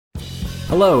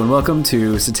Hello and welcome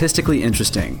to Statistically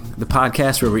Interesting, the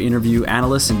podcast where we interview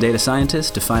analysts and data scientists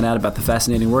to find out about the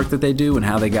fascinating work that they do and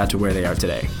how they got to where they are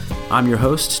today. I'm your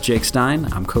host, Jake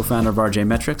Stein. I'm co-founder of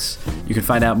RJMetrics. You can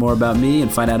find out more about me and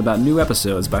find out about new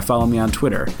episodes by following me on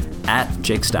Twitter,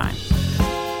 @JakeStein.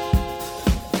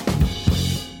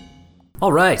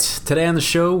 All right, today on the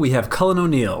show we have Cullen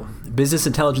O'Neill, business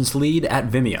intelligence lead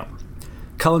at Vimeo.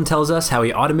 Cullen tells us how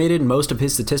he automated most of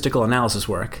his statistical analysis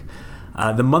work,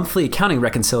 the monthly accounting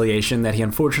reconciliation that he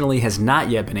unfortunately has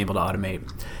not yet been able to automate,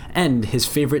 and his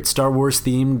favorite Star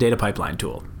Wars-themed data pipeline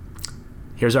tool.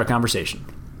 Here's our conversation.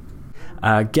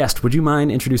 Guest, would you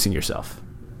mind introducing yourself?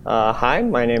 Hi,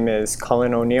 my name is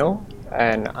Cullen O'Neill,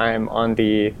 and I'm on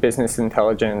the business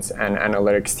intelligence and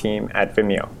analytics team at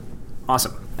Vimeo.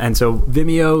 Awesome. And so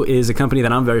Vimeo is a company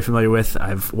that I'm very familiar with.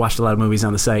 I've watched a lot of movies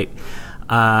on the site.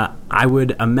 I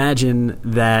would imagine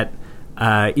that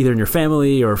either in your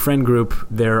family or friend group,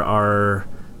 there are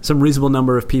some reasonable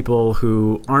number of people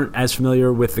who aren't as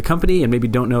familiar with the company and maybe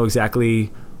don't know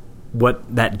exactly what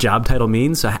that job title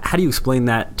means. So how do you explain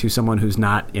that to someone who's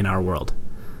not in our world?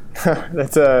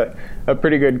 That's a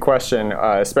pretty good question,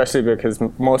 especially because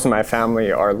most of my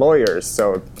family are lawyers,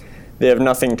 so they have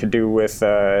nothing to do with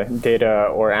data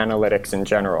or analytics in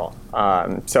general.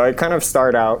 So I kind of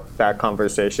start out that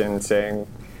conversation saying,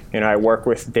 I work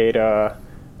with data,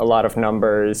 a lot of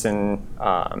numbers, and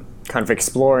kind of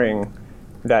exploring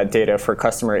that data for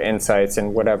customer insights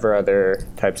and whatever other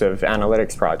types of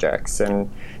analytics projects.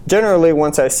 And generally,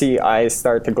 once I see eyes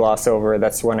start to gloss over,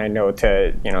 that's when I know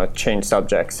to change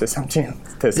subjects to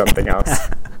something else.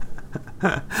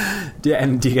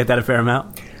 And do you get that a fair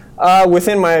amount?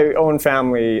 Within my own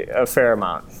family, a fair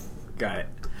amount. Got it.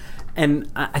 And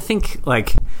I think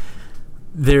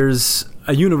there's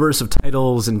a universe of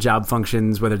titles and job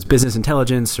functions, whether it's business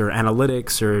intelligence or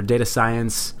analytics or data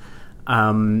science.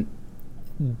 Do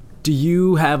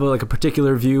you have a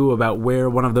particular view about where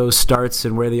one of those starts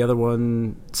and where the other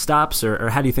one stops, or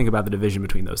how do you think about the division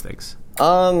between those things?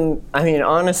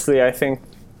 Honestly, I think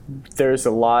there's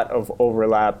a lot of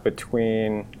overlap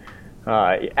between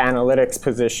analytics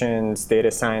positions,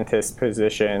 data scientist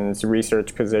positions,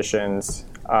 research positions.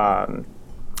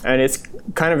 And it's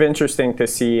kind of interesting to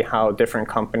see how different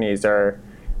companies are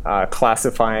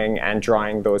classifying and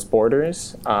drawing those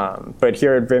borders. But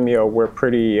here at Vimeo, we're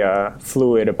pretty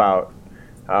fluid about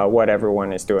what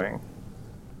everyone is doing.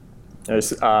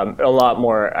 There's a lot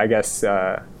more,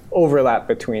 overlap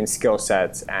between skill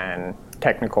sets and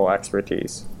technical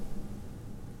expertise.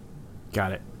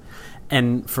 Got it.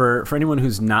 And for anyone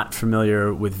who's not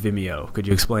familiar with Vimeo, could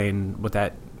you explain what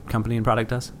that company and product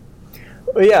does?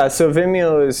 Yeah, so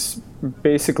Vimeo is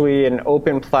basically an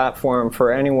open platform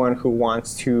for anyone who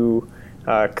wants to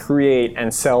create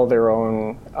and sell their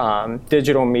own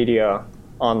digital media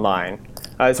online,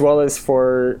 as well as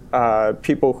for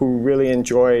people who really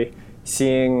enjoy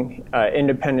seeing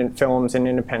independent films and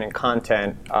independent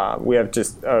content. We have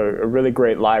just a really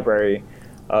great library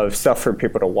of stuff for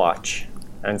people to watch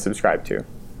and subscribe to.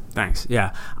 Thanks.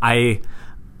 Yeah.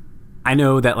 I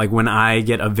know that when I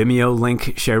get a Vimeo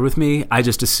link shared with me, I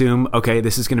just assume, okay,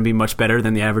 this is going to be much better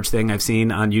than the average thing I've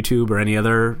seen on YouTube or any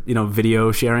other,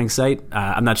 video sharing site.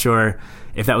 I'm not sure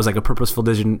if that was a purposeful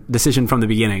decision from the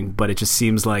beginning, but it just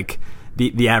seems like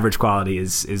the average quality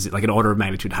is an order of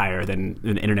magnitude higher than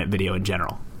an internet video in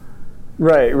general.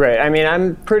 Right.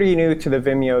 I'm pretty new to the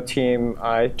Vimeo team.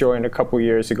 I joined a couple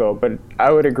years ago, but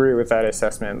I would agree with that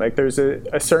assessment. There's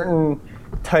a certain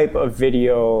type of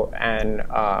video and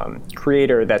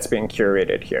creator that's being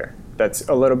curated here that's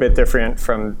a little bit different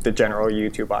from the general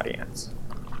YouTube audience.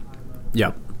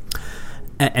 Yep.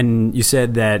 And you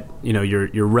said that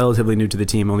you're relatively new to the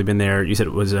team, only been there, you said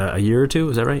it was a year or two,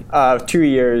 is that right? 2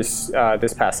 years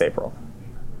this past April.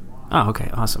 Oh, okay,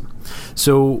 awesome.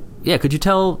 So yeah, could you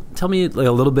tell me a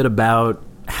little bit about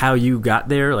how you got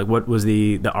there? What was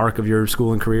the arc of your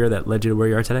school and career that led you to where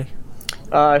you are today?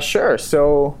 Sure.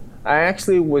 So I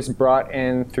actually was brought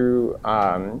in through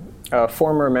a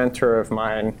former mentor of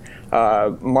mine,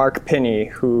 Mark Pinney,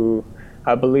 who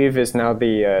I believe is now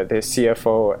the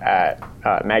CFO at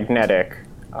Magnetic.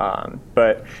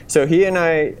 So he and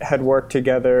I had worked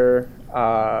together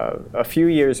a few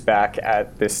years back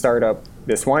at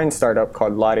this wine startup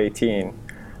called Lot 18.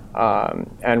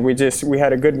 And we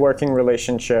had a good working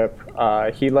relationship.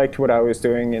 He liked what I was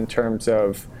doing in terms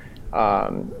of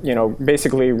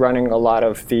basically running a lot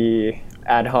of the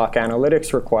ad hoc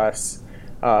analytics requests,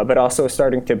 but also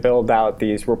starting to build out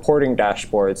these reporting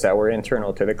dashboards that were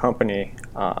internal to the company.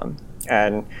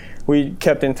 And we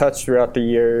kept in touch throughout the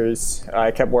years.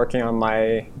 I kept working on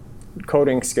my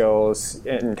coding skills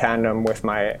in tandem with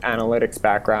my analytics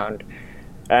background.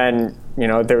 And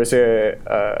there was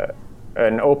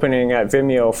an opening at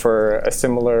Vimeo for a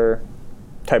similar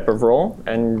type of role,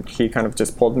 and he kind of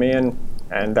just pulled me in,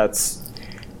 and that's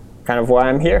kind of why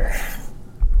I'm here.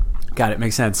 Got it.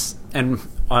 Makes sense. And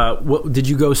did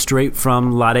you go straight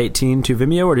from Lot 18 to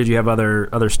Vimeo, or did you have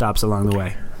other stops along the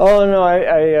way? Oh, no,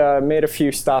 I made a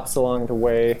few stops along the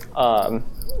way.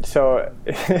 So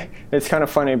it's kind of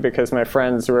funny because my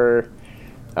friends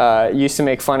used to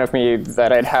make fun of me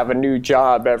that I'd have a new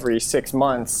job every 6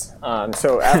 months.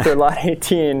 So after Lot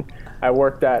 18, I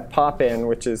worked at Pop-In,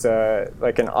 which is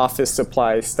like an office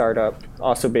supply startup,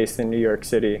 also based in New York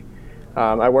City.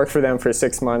 I worked for them for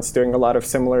 6 months, doing a lot of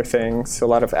similar things, a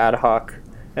lot of ad hoc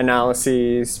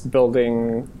analyses,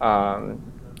 building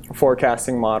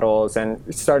forecasting models, and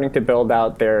starting to build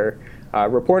out their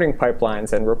reporting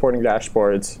pipelines and reporting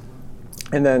dashboards.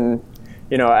 And then,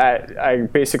 I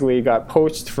basically got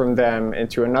poached from them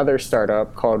into another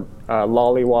startup called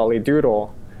Lolly Wally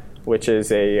Doodle, which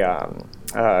is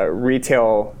a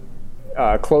retail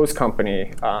clothes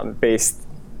company based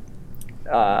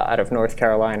out of North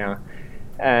Carolina,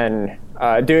 and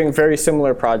doing very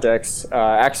similar projects,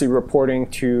 actually reporting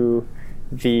to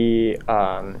the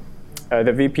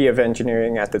VP of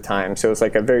engineering at the time. So it was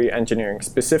like a very engineering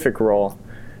specific role.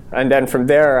 And then from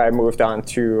there, I moved on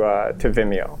to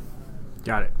Vimeo.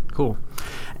 Got it. Cool.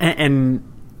 And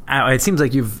it seems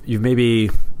like you've maybe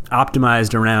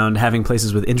optimized around having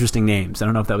places with interesting names. I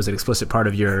don't know if that was an explicit part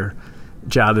of your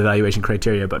job evaluation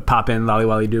criteria, but Pop-In, Lolly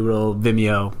Wally Doodle,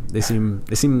 Vimeo, they seem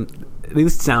at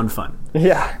least sound fun.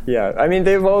 Yeah. I mean,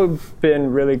 they've all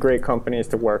been really great companies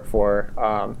to work for.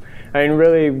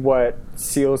 Really what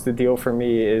seals the deal for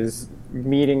me is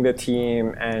meeting the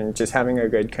team and just having a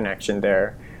good connection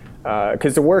there.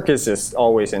 Because the work is just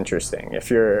always interesting. If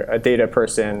you're a data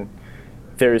person,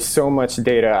 there's so much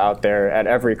data out there at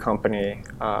every company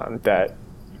that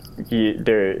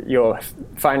you'll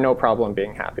find no problem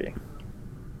being happy.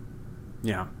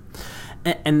 Yeah.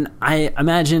 And I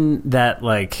imagine that,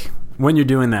 like, when you're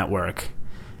doing that work,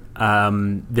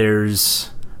 there's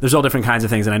all different kinds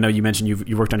of things. And I know you mentioned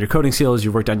you've worked on your coding skills,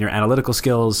 you've worked on your analytical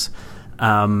skills.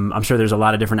 I'm sure there's a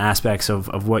lot of different aspects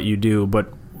of what you do.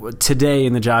 But today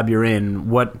in the job you're in,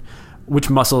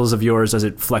 which muscles of yours does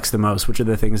it flex the most? Which are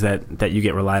the things that you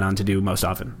get relied on to do most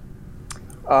often?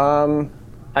 I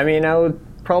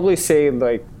would probably say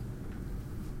like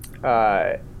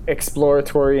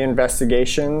exploratory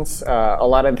investigations. A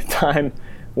lot of the time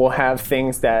we'll have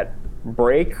things that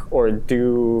break or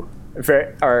do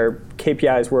our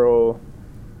KPIs will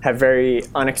have very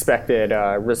unexpected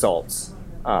results.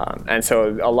 And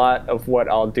so a lot of what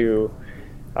I'll do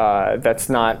that's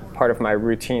not part of my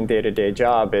routine day-to-day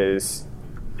job is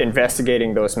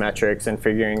investigating those metrics and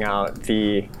figuring out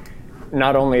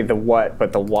not only the what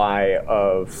but the why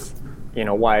of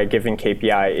why a given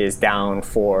KPI is down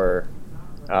for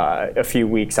a few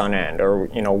weeks on end, or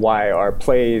why our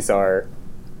plays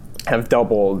have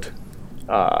doubled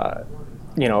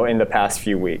in the past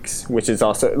few weeks, which is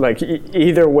also like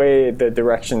either way the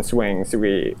direction swings,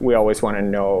 we always want to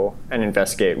know and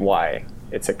investigate why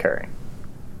it's occurring.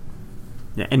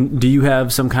 Yeah. And do you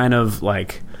have some kind of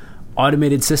like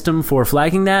automated system for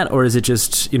flagging that, or is it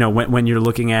just when you're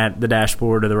looking at the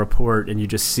dashboard or the report and you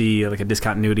just see like a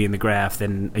discontinuity in the graph,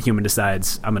 then a human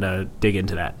decides I'm going to dig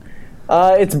into that?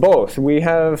 It's both. We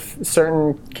have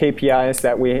certain KPIs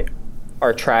that we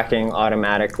are tracking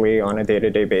automatically on a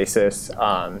day-to-day basis.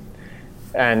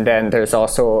 And then there's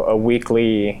also a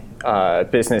weekly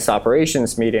business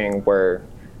operations meeting where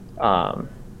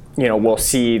we'll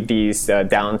see these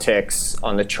downticks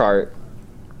on the chart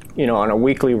on a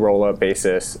weekly roll-up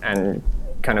basis and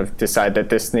kind of decide that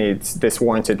this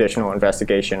warrants additional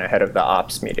investigation ahead of the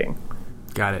ops meeting.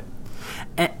 Got it.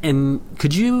 And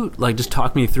could you just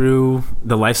talk me through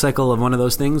the life cycle of one of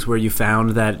those things where you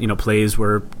found that plays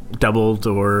were doubled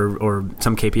or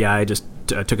some KPI just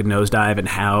took a nosedive, and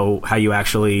how you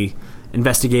actually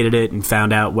investigated it and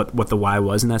found out what the why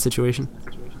was in that situation?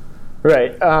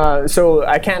 Right. So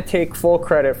I can't take full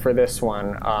credit for this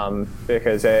one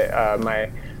because my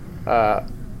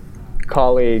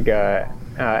colleague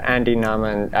Andy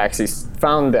Naman actually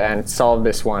found and solved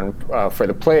this one for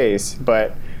the plays,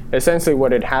 but essentially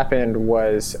what had happened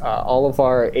was all of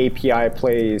our API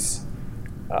plays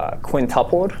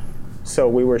quintupled. So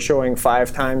we were showing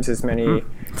 5 times as many.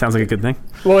 Sounds like a good thing.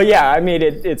 Well, yeah,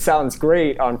 it sounds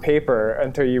great on paper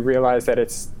until you realize that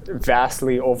it's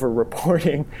vastly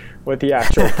over-reporting what the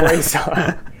actual plays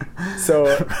are. So,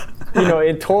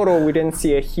 in total, we didn't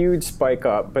see a huge spike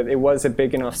up, but it was a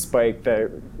big enough spike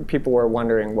that people were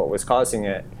wondering what was causing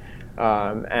it.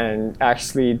 And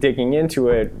actually digging into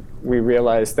it, we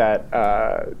realized that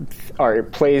our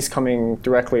plays coming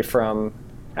directly from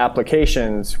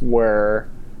applications were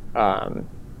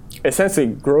essentially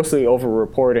grossly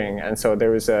over-reporting, and so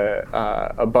there was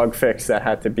a bug fix that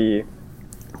had to be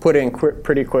put in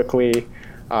pretty quickly,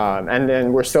 and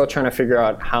then we're still trying to figure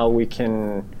out how we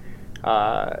can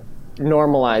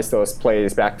normalize those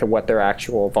plays back to what their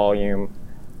actual volume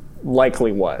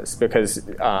likely was, because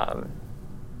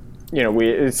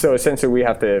so essentially we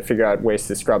have to figure out ways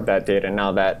to scrub that data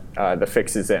now that the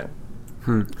fix is in.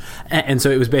 And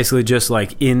so it was basically just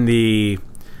like in the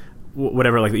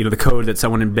whatever, like, the code that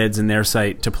someone embeds in their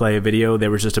site to play a video, there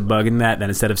was just a bug in that. Then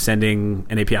instead of sending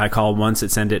an API call once,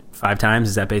 it sent it 5 times.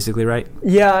 Is that basically right?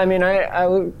 Yeah, I mean, I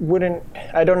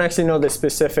don't actually know the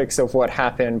specifics of what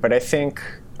happened, but I think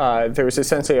there was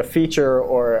essentially a feature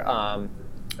or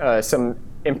some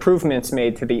improvements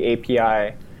made to the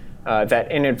API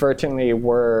that inadvertently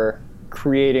were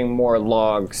creating more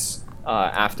logs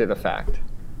after the fact.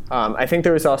 I think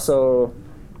there was also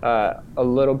a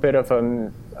little bit of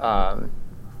a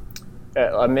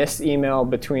missed email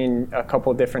between a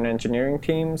couple different engineering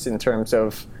teams in terms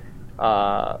of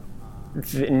the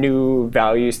new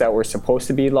values that were supposed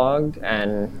to be logged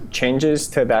and changes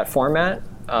to that format.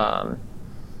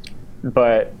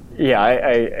 But yeah,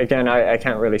 I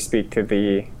can't really speak to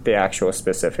the actual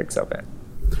specifics of it.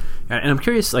 And I'm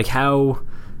curious, like, how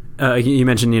you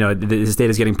mentioned, this data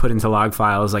is getting put into log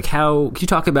files. Like, can you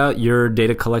talk about your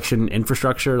data collection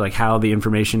infrastructure, like how the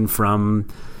information from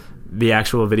the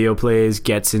actual video plays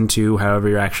gets into however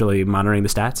you're actually monitoring the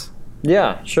stats?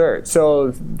 Yeah, sure.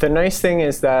 So the nice thing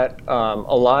is that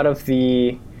a lot of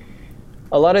the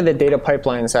data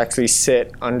pipelines actually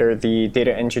sit under the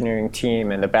data engineering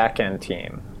team and the backend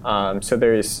team. So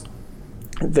there's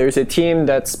a team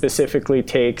that specifically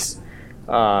takes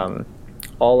all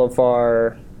of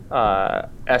our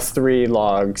S3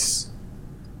 logs,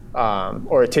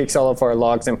 or it takes all of our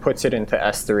logs and puts it into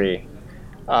S3.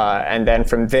 And then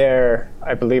from there,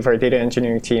 I believe our data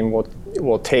engineering team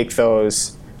will take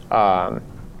those and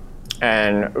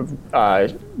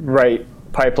write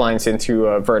pipelines into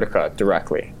Vertica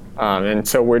directly. And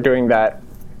so we're doing that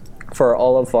for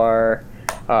all of our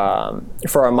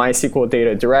MySQL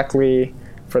data directly,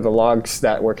 for the logs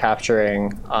that we're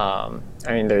capturing.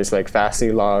 There's like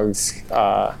Fastly logs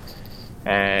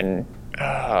and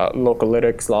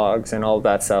Localytics logs and all of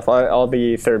that stuff, all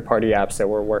the third-party apps that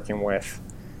we're working with.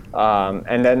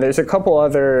 And then there's a couple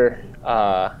other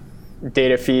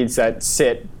data feeds that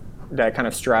kind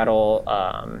of straddle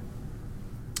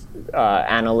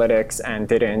analytics and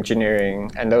data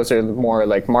engineering, and those are more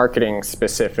like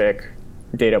marketing-specific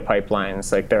data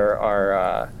pipelines. Like there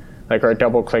are like our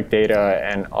DoubleClick data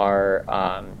and our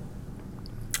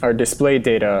display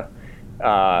data.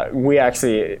 We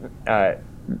actually BI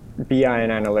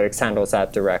and analytics handles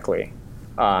that directly.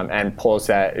 And pulls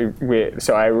that.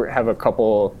 So I have a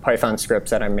couple Python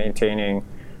scripts that I'm maintaining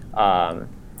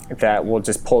that will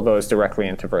just pull those directly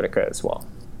into Vertica as well.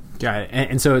 Got it.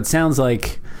 And so it sounds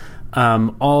like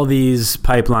all these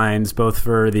pipelines, both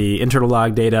for the internal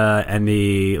log data and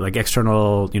the like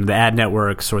external, the ad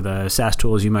networks or the SaaS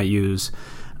tools you might use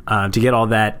to get all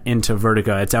that into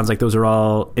Vertica. It sounds like those are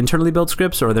all internally built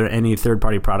scripts, or are there any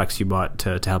third-party products you bought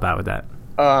to help out with that?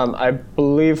 I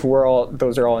believe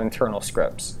those are all internal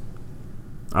scripts.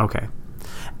 Okay.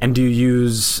 And do you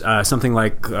use something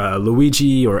like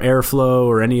Luigi or Airflow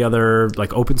or any other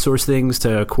like open source things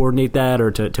to coordinate that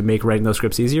or to make writing those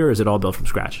scripts easier, or is it all built from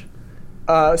scratch?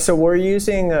 So we're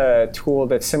using a tool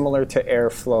that's similar to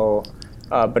Airflow,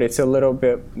 but it's a little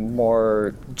bit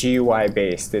more GUI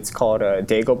based. It's called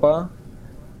Dagobah.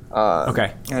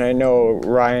 Okay. And I know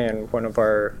Ryan, one of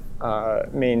our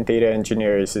main data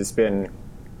engineers, has been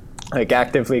like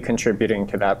actively contributing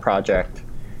to that project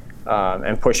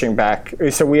and pushing back.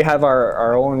 So we have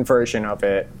our own version of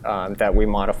it that we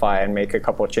modify and make a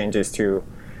couple changes to.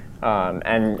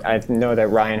 And I know that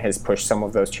Ryan has pushed some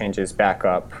of those changes back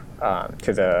up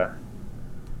to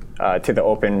the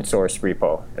open source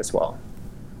repo as well.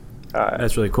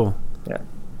 That's really cool. Yeah.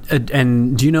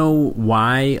 And do you know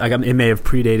why? Like, it may have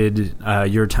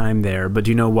predated your time there, but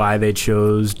do you know why they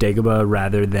chose Dagobah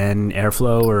rather than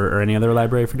Airflow or any other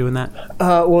library for doing that?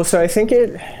 Well, so I think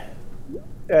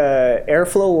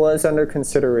Airflow was under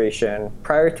consideration.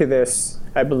 Prior to this,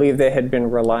 I believe they had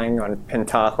been relying on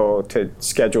Pentaho to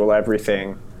schedule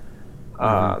everything.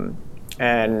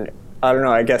 And I don't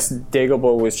know, I guess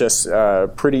Dagobah was just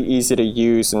pretty easy to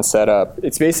use and set up.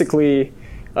 It's basically,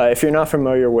 if you're not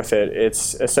familiar with it,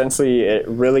 it's essentially a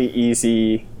really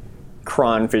easy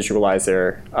cron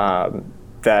visualizer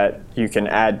that you can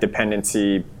add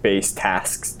dependency-based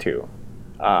tasks to.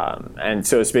 And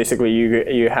so it's basically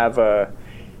you have a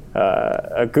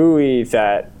GUI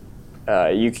that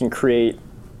you can create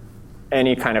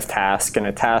any kind of task, and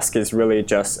a task is really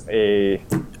just a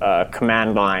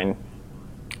command line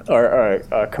or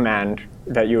a command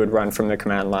that you would run from the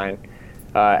command line.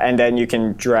 And then you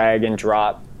can drag and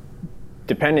drop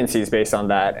dependencies based on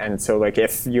that. And so like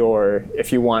if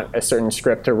you want a certain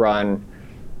script to run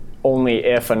only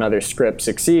if another script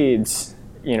succeeds,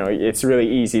 it's really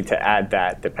easy to add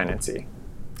that dependency.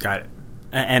 Got it.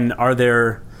 And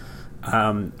are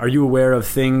you aware of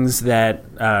things that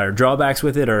are drawbacks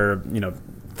with it, or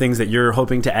things that you're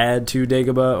hoping to add to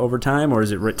Dagobah over time, or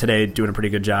is it today doing a pretty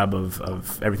good job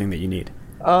of everything that you need?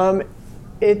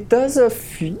 It does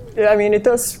it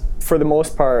does for the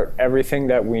most part everything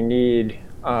that we need.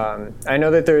 I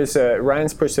know that there's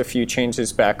Ryan's pushed a few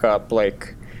changes back up,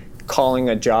 like calling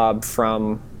a job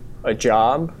from a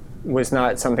job was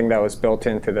not something that was built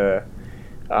into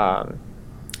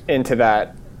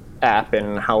that app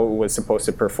and how it was supposed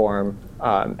to perform.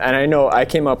 And I know I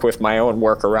came up with my own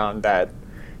workaround that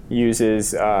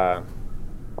uses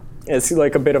it's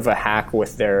like a bit of a hack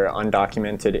with their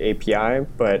undocumented API,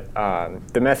 but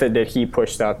the method that he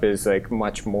pushed up is like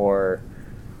much more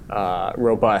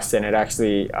robust, and it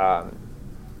actually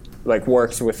like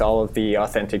works with all of the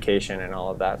authentication and all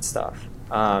of that stuff.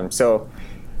 So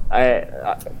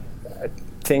I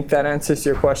think that answers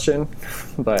your question,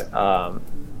 but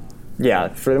yeah,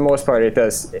 for the most part, it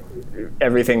does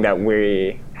everything that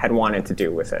we had wanted to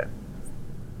do with it.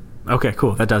 Okay,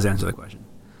 cool. That does answer the question.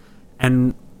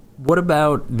 And what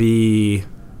about the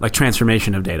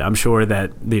transformation of data? I'm sure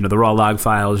that the raw log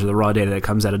files or the raw data that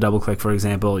comes out of DoubleClick, for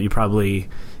example, you probably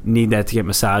need that to get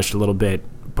massaged a little bit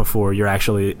before your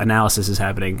actually analysis is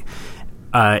happening.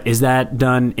 Is that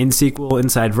done in SQL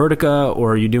inside Vertica,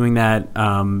 or are you doing that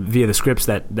via the scripts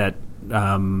that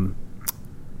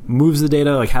moves the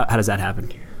data? Like how does that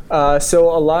happen? So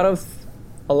a lot of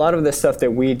the stuff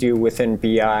that we do within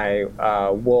BI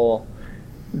will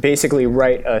basically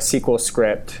write a SQL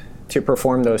script to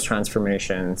perform those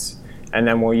transformations, and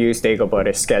then we'll use Dagobah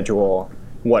to schedule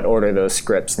what order those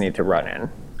scripts need to run in.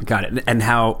 Got it. And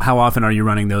how often are you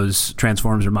running those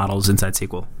transforms or models inside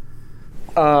SQL?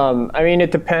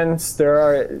 It depends.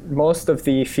 Most of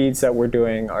the feeds that we're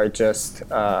doing are just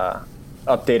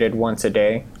updated once a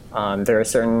day. There are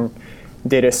certain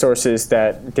data sources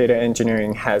that data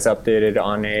engineering has updated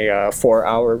on a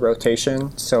 4-hour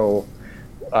rotation. So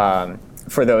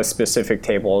for those specific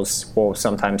tables, we'll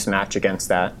sometimes match against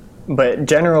that. But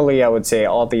generally, I would say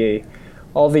all the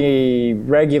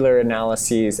regular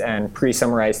analyses and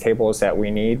pre-summarized tables that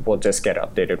we need will just get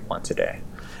updated once a day.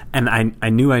 And I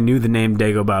knew the name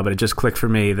Dagobah, but it just clicked for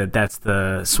me that that's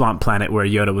the swamp planet where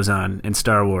Yoda was on in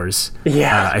Star Wars.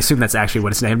 Yeah. I assume that's actually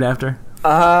what it's named after?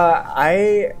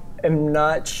 I am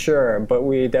not sure, but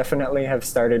we definitely have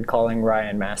started calling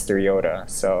Ryan Master Yoda,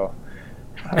 so...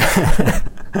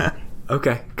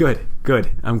 Okay, good.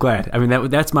 I'm glad. I mean,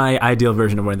 that's my ideal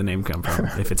version of where the name comes from.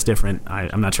 If it's different,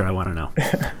 I'm not sure I want to know.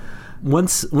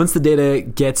 Once the data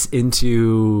gets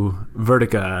into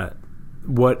Vertica,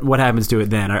 what happens to it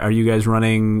then? Are you guys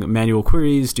running manual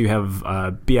queries? Do you have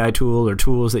a BI tool or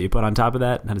tools that you put on top of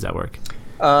that? How does that work?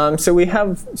 So we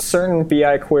have certain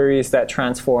BI queries that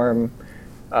transform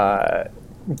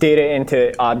data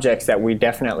into objects that we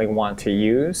definitely want to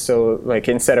use. So like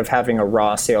instead of having a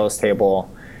raw sales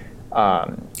table,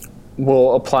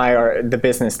 we'll apply the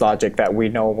business logic that we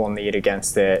know we'll need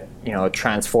against it,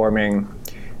 transforming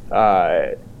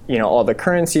all the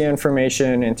currency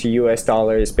information into US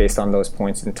dollars based on those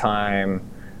points in time,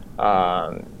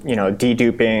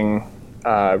 deduping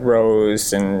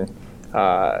rows and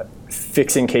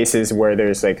fixing cases where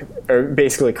there's or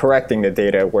basically correcting the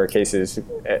data where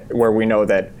we know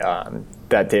that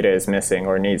that data is missing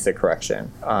or needs a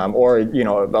correction, or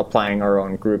applying our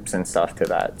own groups and stuff to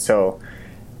that. So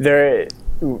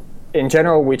in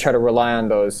general, we try to rely on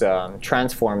those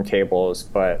transform tables,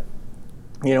 but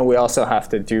we also have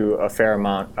to do a fair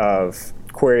amount of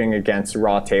querying against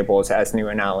raw tables as new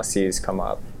analyses come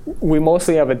up. We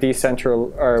mostly have a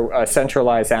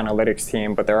centralized analytics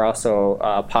team, but there are also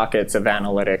pockets of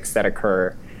analytics that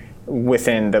occur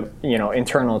within the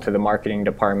internal to the marketing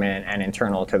department and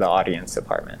internal to the audience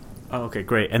department. Oh, okay,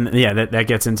 great. And yeah, that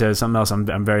gets into something else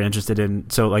I'm very interested in.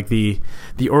 So like the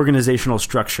organizational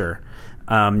structure.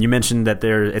 You mentioned that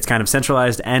it's kind of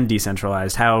centralized and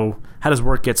decentralized. How does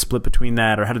work get split between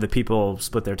that, or how do the people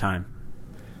split their time?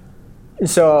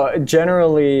 So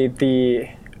generally,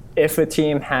 if a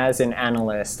team has an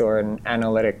analyst or an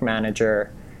analytic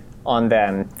manager on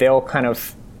them, they'll kind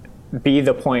of be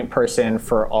the point person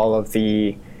for all of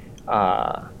the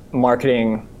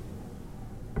marketing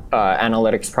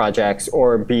analytics projects,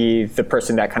 or be the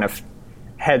person that kind of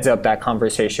heads up that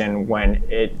conversation when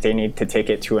they need to take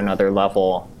it to another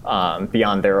level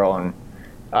beyond their own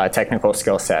technical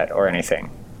skill set or anything.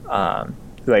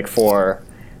 Like for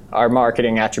our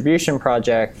marketing attribution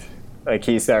project, like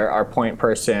he's our point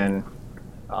person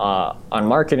on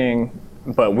marketing,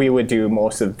 but we would do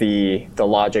most of the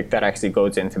logic that actually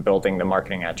goes into building the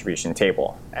marketing attribution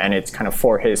table. And it's kind of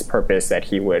for his purpose that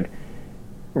he would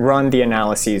run the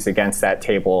analyses against that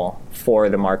table for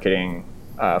the marketing,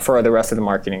 for the rest of the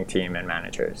marketing team and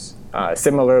managers.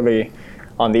 Similarly,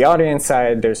 on the audience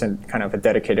side, there's a kind of a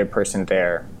dedicated person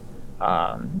there.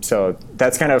 So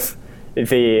that's kind of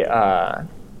the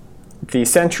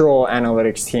central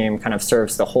analytics team kind of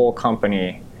serves the whole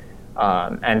company,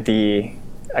 and the,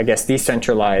 I guess,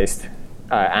 decentralized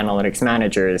analytics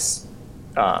managers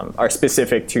are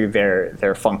specific to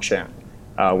their function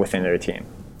within their team.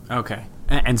 Okay.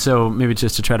 And so maybe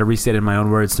just to try to restate it in my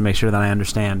own words to make sure that I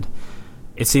understand,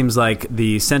 it seems like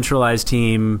the centralized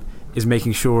team is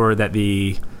making sure that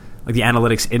the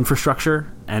analytics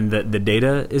infrastructure and the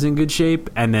data is in good shape,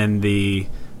 and then the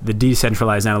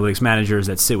decentralized analytics managers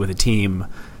that sit with a team,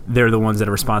 they're the ones that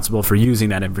are responsible for using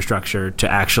that infrastructure to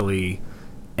actually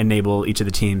enable each of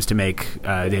the teams to make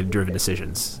data-driven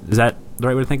decisions. Is that the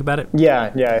right way to think about it?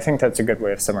 Yeah, I think that's a good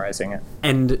way of summarizing it.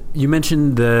 And you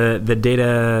mentioned the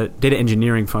data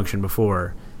engineering function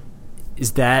before.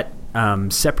 Is that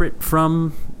separate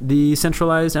from the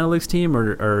centralized analytics team,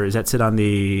 or does that sit on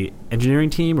the engineering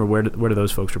team, or where do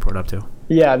those folks report up to?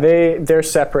 Yeah, they're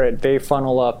separate. They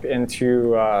funnel up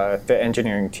into the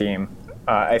engineering team.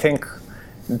 I think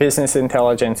business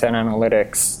intelligence and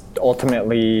analytics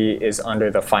ultimately is under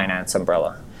the finance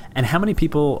umbrella. And how many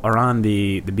people are on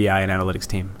the BI and analytics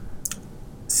team?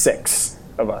 6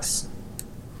 of us.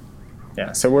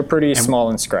 Yeah, so we're pretty small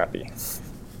and scrappy.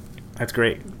 That's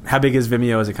great. How big is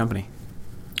Vimeo as a company?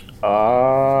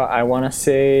 I want to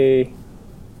say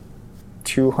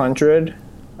 200.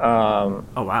 Oh,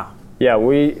 wow. Yeah,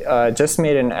 we just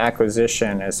made an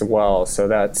acquisition as well, so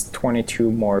that's 22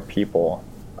 more people.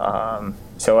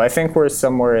 So I think we're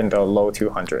somewhere in the low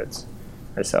 200s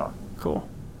or so. Cool.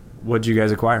 What did you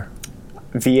guys acquire?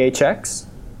 VHX.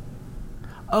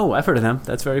 Oh, I've heard of them.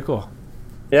 That's very cool.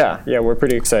 Yeah, we're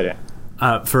pretty excited.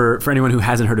 For anyone who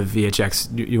hasn't heard of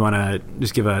VHX, you want to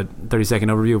just give a 30-second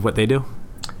overview of what they do?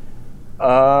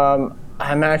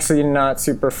 I'm actually not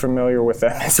super familiar with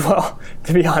them as well,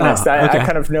 to be honest. Oh, okay. I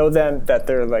kind of know them that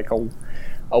they're like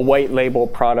a white label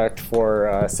product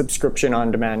for subscription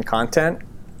on-demand content.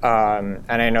 And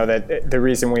I know that the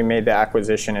reason we made the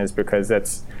acquisition is because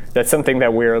that's something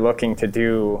that we're looking to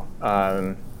do.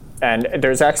 And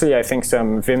there's actually, I think,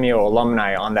 some Vimeo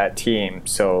alumni on that team.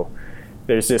 So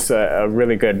there's just a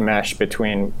really good mesh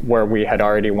between where we had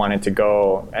already wanted to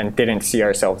go and didn't see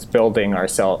ourselves building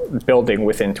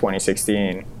within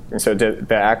 2016. And so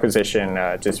the acquisition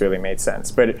just really made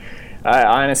sense. But I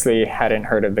honestly hadn't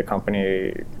heard of the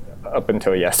company up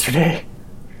until yesterday.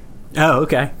 Oh,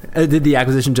 okay. Did the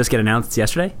acquisition just get announced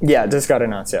yesterday? Yeah, it just got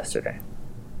announced yesterday.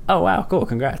 Oh, wow. Cool.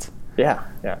 Congrats. Yeah,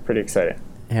 pretty excited.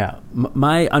 Yeah.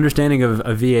 My understanding of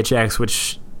VHX,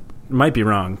 which might be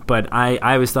wrong, but I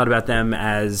always thought about them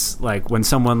as like when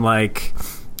someone like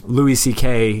Louis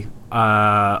C.K.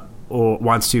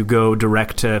 wants to go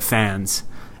direct to fans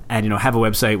and, have a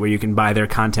website where you can buy their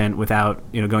content without,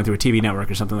 going through a TV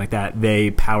network or something like that.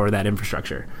 They power that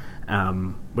infrastructure.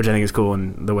 Which I think is cool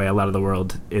in the way a lot of the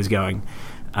world is going.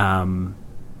 So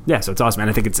it's awesome. And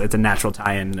I think it's a natural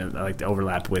tie-in, like the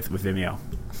overlap with Vimeo.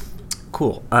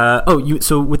 Cool.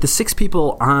 So with the 6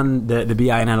 people on the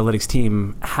BI and analytics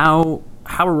team, how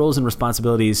are roles and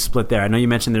responsibilities split there? I know you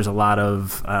mentioned there's a lot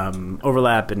of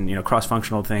overlap and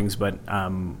cross-functional things, but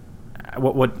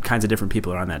what kinds of different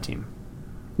people are on that team?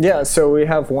 Yeah, so we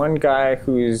have one guy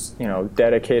who's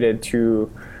dedicated to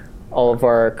all of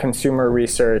our consumer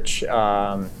research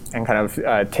and kind of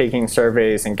taking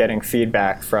surveys and getting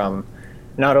feedback from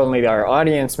not only our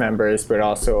audience members, but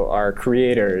also our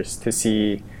creators to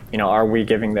see, are we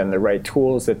giving them the right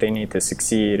tools that they need to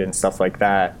succeed and stuff like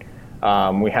that.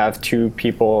 We have 2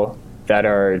 people that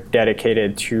are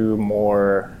dedicated to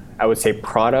more, I would say,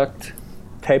 product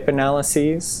type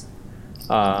analyses.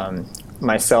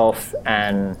 Myself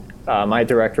and my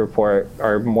direct report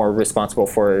are more responsible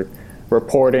for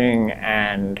reporting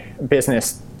and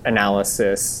business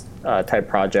analysis type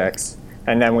projects.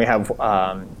 And then we have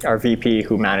our VP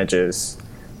who manages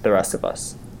the rest of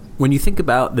us. When you think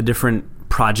about the different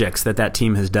projects that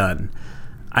team has done,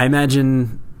 I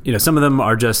imagine, some of them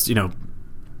are just,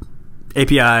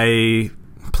 API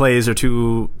plays are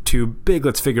too too big.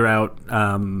 Let's figure out,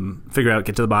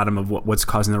 get to the bottom of what's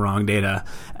causing the wrong data.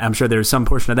 I'm sure there's some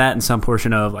portion of that and some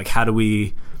portion of like, how do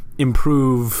we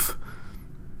improve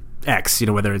X,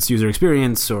 whether it's user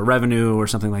experience or revenue or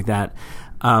something like that.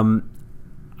 I'm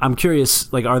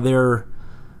curious, like, are there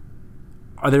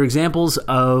examples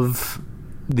of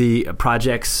the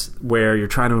projects where you're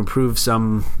trying to improve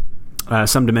some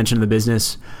dimension of the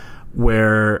business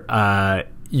where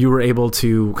you were able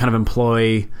to kind of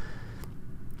employ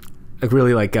some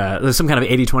kind of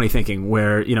 80-20 thinking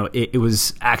where, it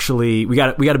was actually, we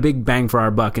got a big bang for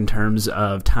our buck in terms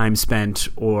of time spent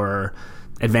or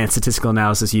advanced statistical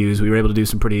analysis used. We were able to do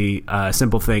some pretty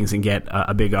simple things and get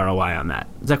a big ROI on that.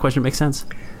 Does that question make sense?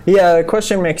 Yeah, the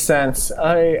question makes sense.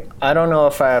 I don't know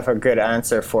if I have a good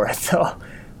answer for it, though.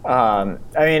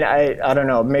 I don't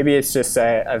know. Maybe it's just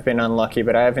I've been unlucky,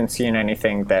 but I haven't seen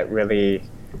anything that really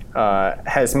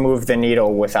has moved the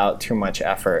needle without too much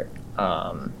effort.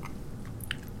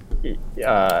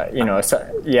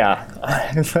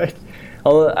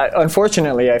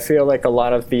 Unfortunately, I feel like a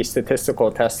lot of the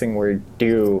statistical testing we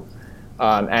do,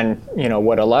 and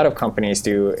what a lot of companies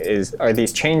do are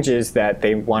these changes that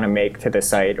they want to make to the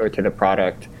site or to the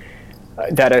product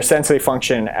that essentially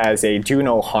function as a do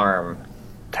no harm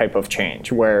type of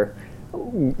change, where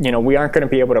we aren't going to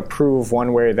be able to prove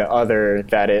one way or the other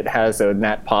that it has a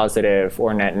net positive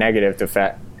or net negative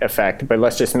effect, but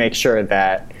let's just make sure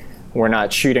that we're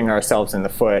not shooting ourselves in the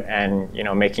foot and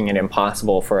making it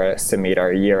impossible for us to meet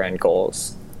our year-end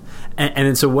goals.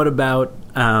 And so what about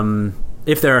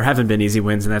if there haven't been easy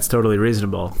wins, and that's totally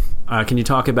reasonable, can you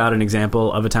talk about an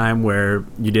example of a time where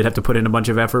you did have to put in a bunch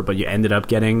of effort but you ended up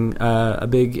getting a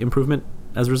big improvement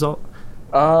as a result?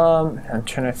 I'm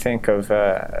trying to think of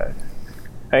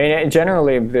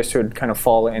generally this would kind of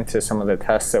fall into some of the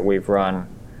tests that we've run.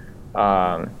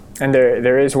 And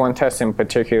there is one test in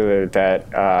particular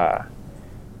that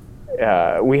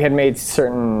we had made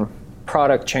certain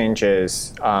product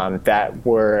changes that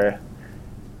were.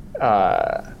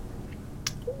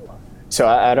 So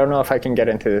I don't know if I can get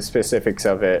into the specifics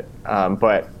of it,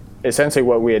 but essentially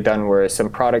what we had done were some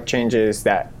product changes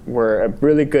that were a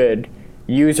really good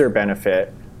user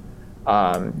benefit,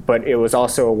 but it was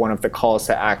also one of the calls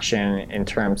to action in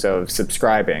terms of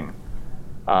subscribing.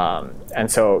 And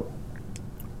so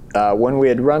when we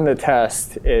had run the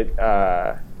test,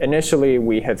 initially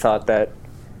we had thought that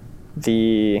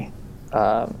the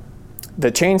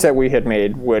change that we had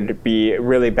made would be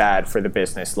really bad for the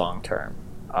business long term.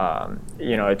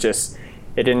 It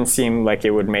didn't seem like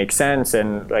it would make sense,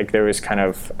 and like there was kind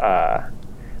of I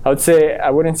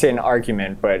wouldn't say an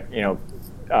argument, but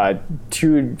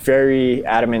two very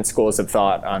adamant schools of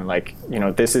thought on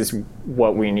this is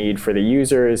what we need for the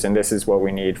users and this is what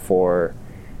we need for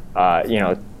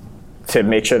to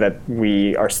make sure that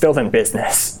we are still in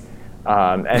business.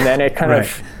 And then it kind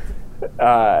of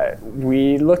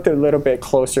we looked a little bit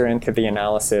closer into the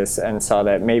analysis and saw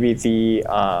that maybe the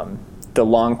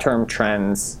long-term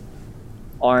trends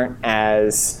aren't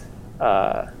as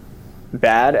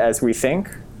bad as we think.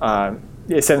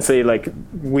 Essentially,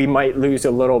 we might lose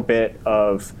a little bit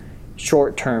of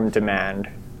short-term demand,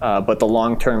 but the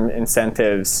long-term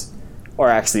incentives are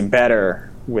actually better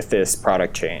with this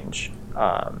product change.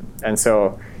 And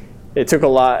so it took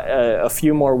a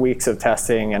few more weeks of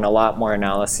testing and a lot more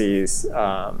analyses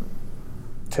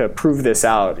to prove this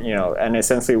out. And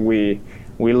essentially we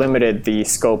limited the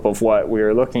scope of what we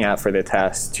were looking at for the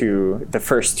test to the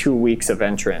first 2 weeks of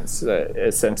entrance,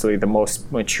 essentially the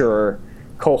most mature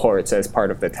cohorts as part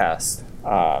of the test.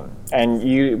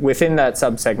 And within that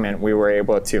subsegment, we were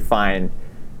able to find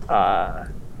that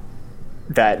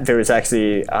there was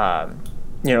actually,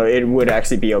 it would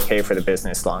actually be okay for the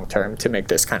business long term to make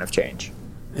this kind of change.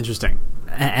 Interesting.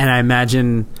 And I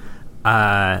imagine,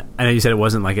 I know you said it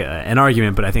wasn't like an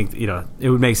argument, but I think it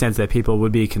would make sense that people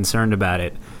would be concerned about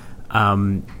it.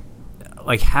 How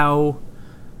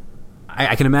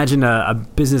I can imagine a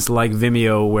business like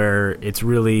Vimeo where it's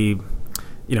really,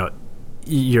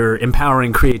 you're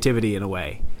empowering creativity in a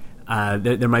way.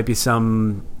 There might be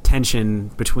some tension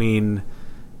between,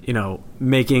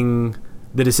 making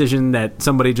the decision that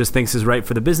somebody just thinks is right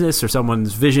for the business or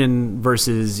someone's vision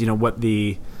versus, what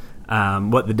the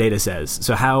data says.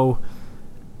 So how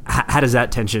does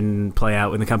that tension play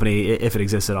out in the company, if it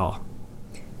exists at all?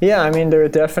 Yeah, there are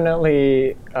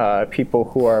definitely people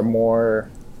who are more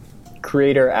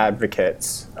creator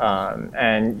advocates,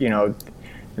 and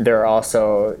there are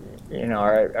also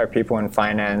our people in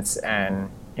finance and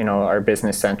our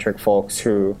business-centric folks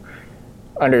who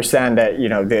understand that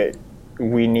that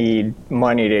we need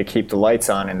money to keep the lights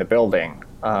on in the building.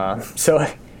 So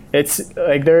it's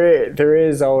like there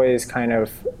is always kind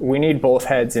of, we need both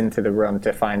heads into the room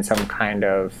to find some kind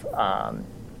of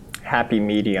happy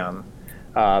medium,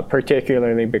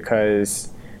 particularly because,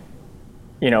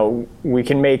 we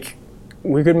could make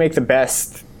the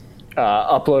best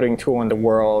uploading tool in the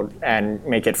world and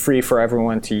make it free for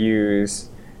everyone to use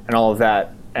and all of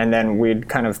that, and then we'd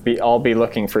kind of all be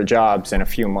looking for jobs in a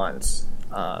few months.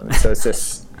 So it's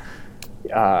just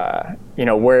where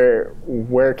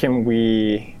can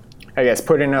we, I guess,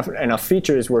 put enough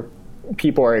features where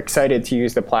people are excited to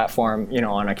use the platform,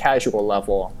 on a casual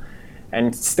level,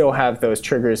 and still have those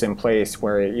triggers in place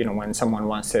where, when someone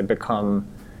wants to become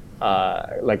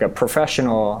like a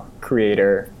professional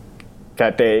creator,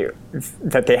 that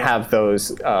they have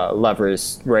those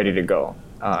levers ready to go,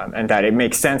 and that it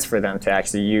makes sense for them to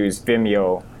actually use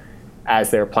Vimeo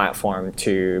as their platform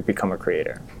to become a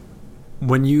creator.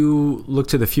 When you look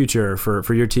to the future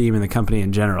for your team and the company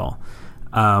in general,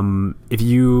 if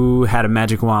you had a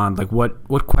magic wand, like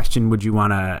what question would you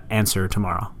want to answer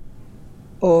tomorrow?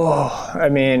 I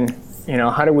mean,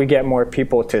 how do we get more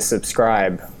people to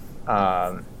subscribe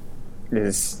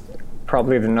is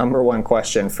probably the number one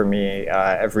question for me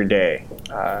every day.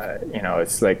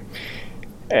 It's like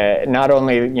not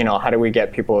only, how do we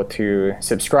get people to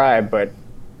subscribe, but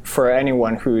for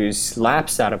anyone who's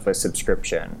lapsed out of a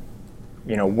subscription,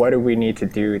 what do we need to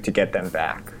do to get them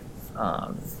back?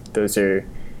 Those are,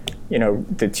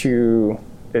 the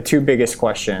two biggest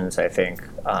questions, I think,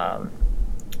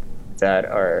 that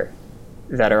are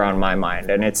on my mind.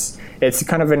 And it's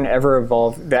kind of an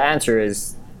the answer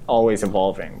is always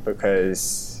evolving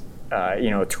because,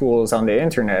 tools on the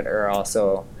internet are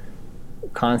also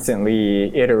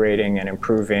constantly iterating and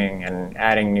improving and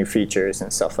adding new features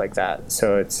and stuff like that.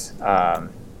 So it's,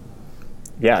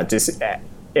 just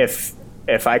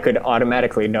if I could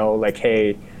automatically know, like,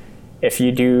 hey, if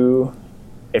you do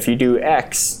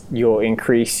X, you'll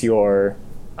increase your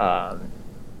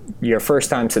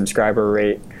first-time subscriber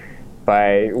rate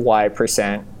by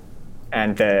Y%,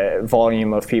 and the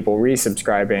volume of people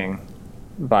resubscribing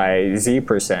by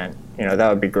Z%, that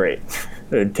would be great.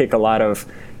 It would take a lot of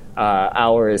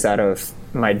hours out of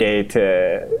my day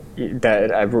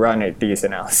that I've run at these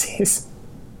analyses.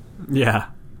 Yeah.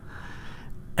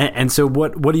 And so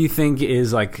what do you think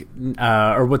is like,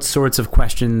 or what sorts of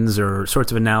questions or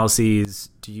sorts of analyses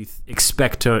do you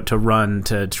expect to run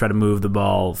to try to move the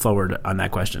ball forward on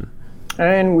that question?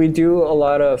 And we do a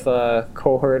lot of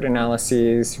cohort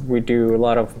analyses. We do a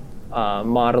lot of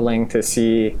modeling to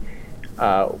see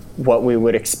what we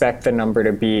would expect the number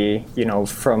to be,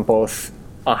 from both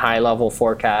a high-level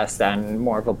forecast and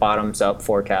more of a bottoms-up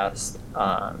forecast.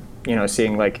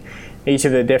 Seeing like each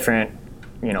of the different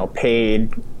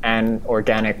paid and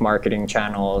organic marketing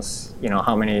channels,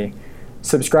 how many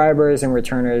subscribers and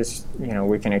returners,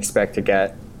 we can expect to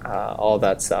get, all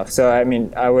that stuff. So, I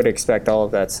mean, I would expect all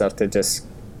of that stuff to just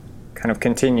kind of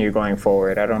continue going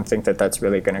forward. I don't think that that's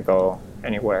really going to go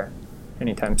anywhere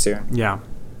anytime soon. Yeah.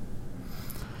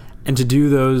 And to do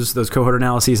those cohort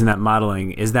analyses and that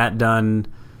modeling, is that done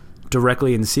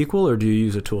directly in SQL, or do you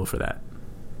use a tool for that?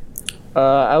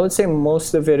 I would say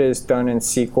most of it is done in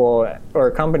SQL, or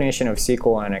a combination of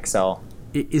SQL and Excel.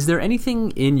 Is there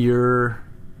anything in your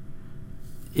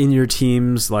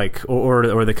teams, like,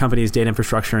 or the company's data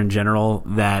infrastructure in general,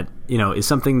 that is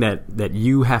something that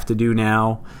you have to do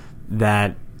now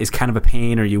that is kind of a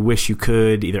pain, or you wish you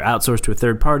could either outsource to a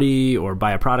third party or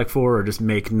buy a product for, or just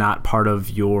make not part of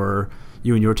you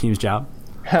and your team's job?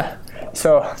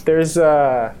 So there's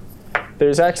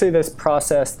actually this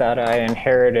process that I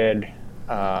inherited,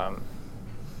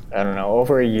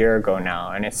 over a year ago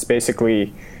now, and it's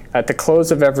basically at the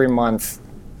close of every month,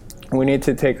 we need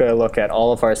to take a look at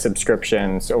all of our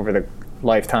subscriptions over the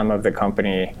lifetime of the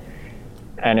company,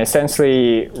 and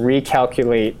essentially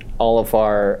recalculate all of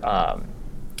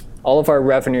our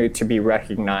revenue to be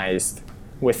recognized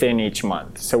within each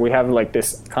month. So we have like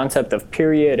this concept of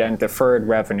period and deferred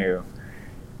revenue,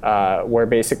 where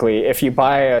basically if you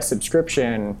buy a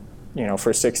subscription,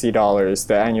 for $60,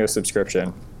 the annual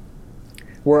subscription,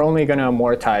 we're only going to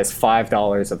amortize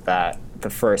 $5 of that the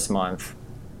first month,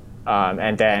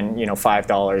 and then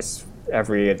 $5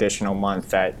 every additional month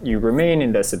that you remain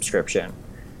in the subscription,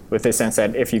 with the sense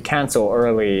that if you cancel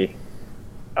early,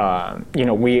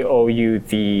 we owe you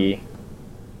the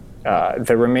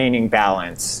remaining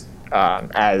balance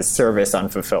as service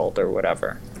unfulfilled or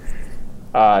whatever.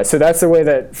 So that's the way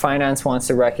that finance wants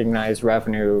to recognize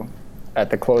revenue at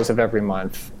the close of every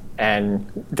month. And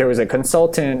there was a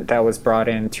consultant that was brought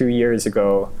in 2 years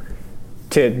ago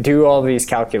to do all these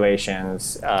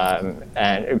calculations.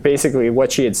 And basically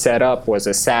what she had set up was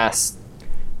a SaaS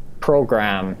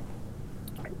program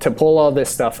to pull all this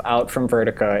stuff out from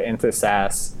Vertica into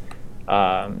SAS,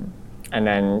 and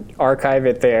then archive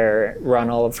it there, run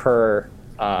all of her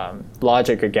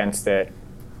logic against it,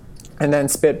 and then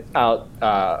spit out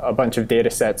a bunch of data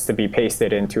sets to be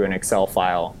pasted into an Excel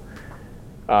file.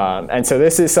 And so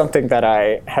this is something that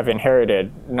I have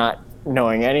inherited, not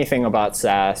knowing anything about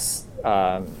SAS,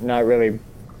 not really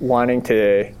wanting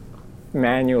to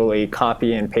manually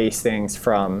copy and paste things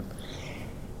from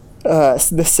the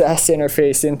SAS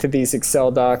interface into these Excel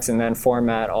docs and then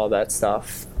format all that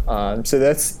stuff. So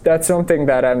that's something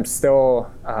that I'm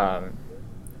still,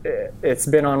 it's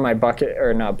been on my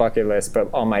not bucket list,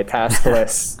 but on my task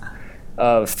list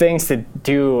of things to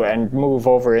do and move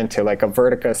over into like a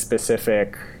Vertica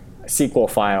specific SQL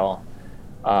file.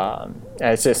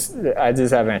 I just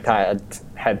haven't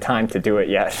had time to do it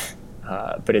yet.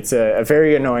 But it's a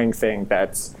very annoying thing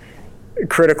that's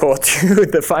critical to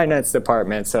the finance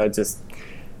department. So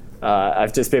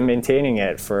I've just been maintaining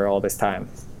it for all this time.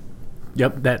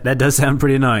 Yep, that does sound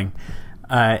pretty annoying.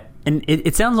 And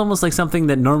it sounds almost like something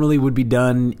that normally would be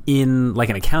done in like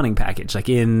an accounting package, like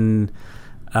in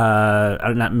maybe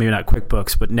not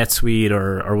QuickBooks, but NetSuite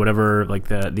or whatever, like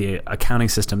the accounting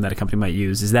system that a company might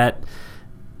use. Is that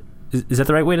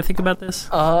the right way to think about this?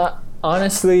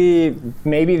 Honestly,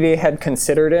 maybe they had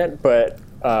considered it, but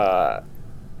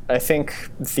I think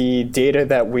the data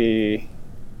that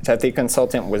the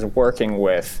consultant was working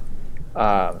with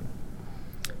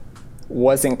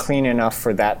wasn't clean enough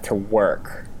for that to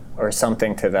work, or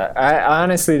something to that. I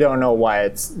honestly don't know why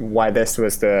this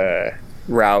was the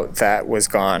route that was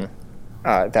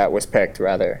picked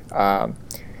rather.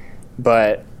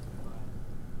 But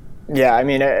yeah, I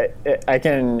mean,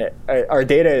 our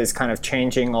data is kind of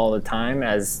changing all the time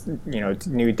as,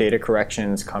 new data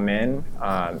corrections come in.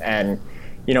 And,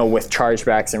 with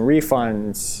chargebacks and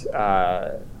refunds,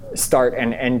 start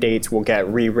and end dates will get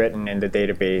rewritten in the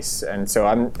database. And so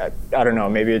I don't know,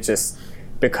 maybe it's just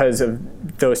because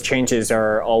of those changes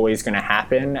are always going to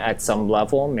happen at some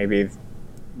level. Maybe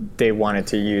they wanted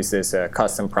to use this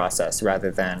custom process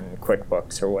rather than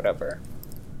QuickBooks or whatever.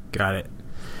 Got it.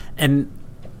 And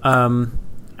I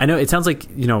know it sounds like,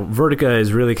 Vertica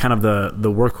is really kind of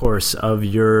the workhorse of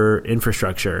your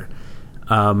infrastructure.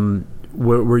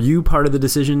 Were you part of the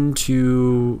decision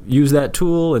to use that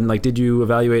tool? And did you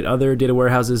evaluate other data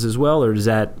warehouses as well? Or is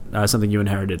that something you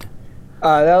inherited?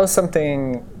 That was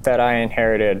something that I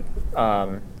inherited.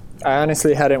 I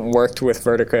honestly hadn't worked with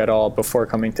Vertica at all before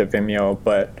coming to Vimeo,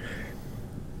 but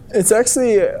it's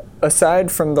actually,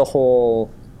 aside from the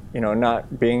whole,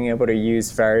 not being able to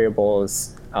use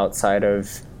variables outside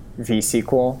of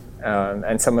vSQL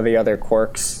and some of the other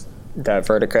quirks that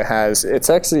Vertica has, it's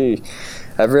actually,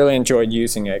 I've really enjoyed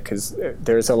using it because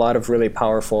there's a lot of really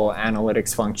powerful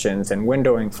analytics functions and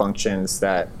windowing functions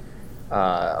that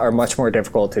are much more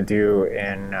difficult to do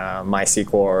in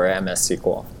MySQL or MS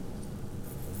SQL.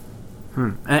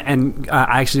 And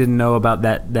I actually didn't know about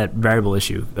that variable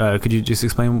issue. Could you just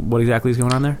explain what exactly is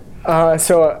going on there?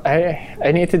 So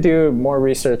I need to do more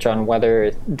research on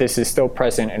whether this is still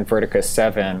present in Vertica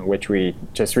 7, which we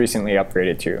just recently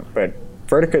upgraded to. But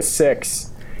Vertica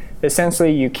 6,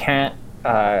 essentially you can't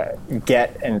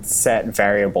get and set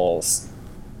variables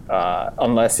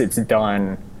unless it's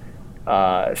done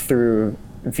through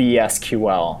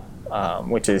VSQL,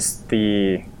 which is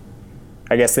the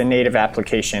native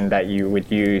application that you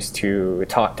would use to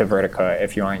talk to Vertica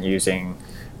if you aren't using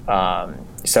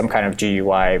some kind of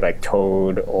GUI like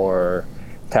Toad or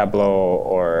Tableau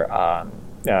or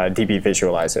DB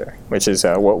Visualizer, which is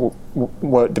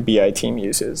what the BI team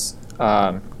uses.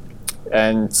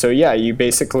 And so, yeah, you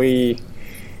basically,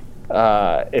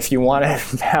 if you want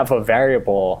to have a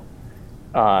variable,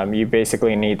 you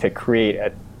basically need to create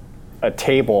a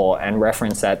table and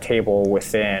reference that table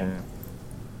within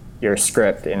your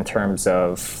script in terms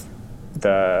of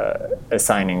the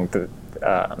assigning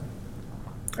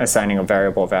a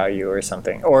variable value or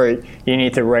something. Or you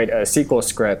need to write a SQL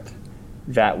script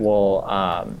that will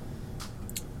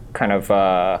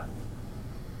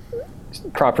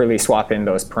properly swap in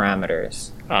those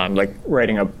parameters, like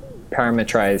writing a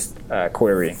parameterized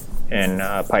query in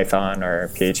Python or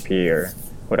PHP or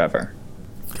whatever.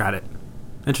 Got it.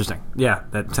 Interesting. Yeah,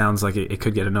 that sounds like it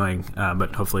could get annoying,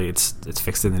 but hopefully it's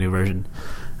fixed in the new version.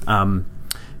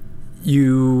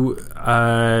 You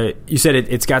said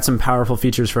it's got some powerful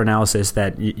features for analysis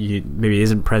that you maybe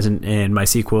isn't present in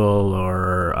MySQL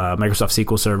or Microsoft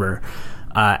SQL Server.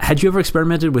 Had you ever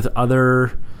experimented with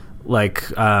other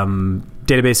data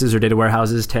databases or data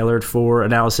warehouses tailored for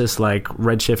analysis like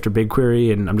Redshift or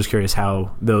BigQuery? And I'm just curious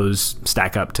how those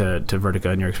stack up to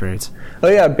Vertica in your experience. Oh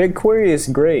yeah, BigQuery is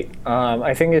great.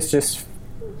 I think it's just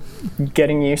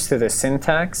getting used to the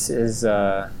syntax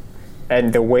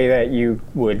and the way that you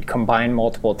would combine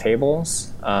multiple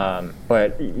tables.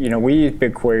 But we use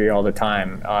BigQuery all the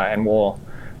time, and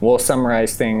we'll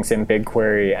summarize things in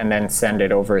BigQuery and then send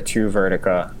it over to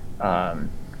Vertica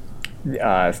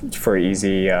for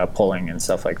easy pulling and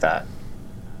stuff like that.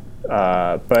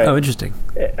 But interesting.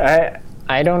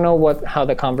 I don't know how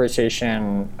the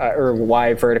conversation or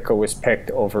why Vertica was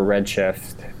picked over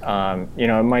Redshift.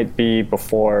 It might be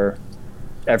before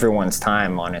everyone's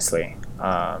time, honestly.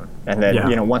 And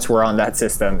then once we're on that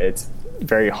system, it's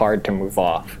very hard to move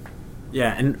off.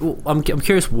 Yeah, and I'm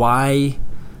curious why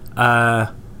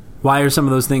are some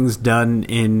of those things done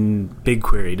in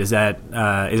BigQuery? Is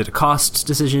it a cost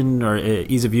decision or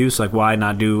ease of use? Like, why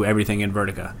not do everything in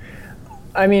Vertica?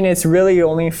 I mean, it's really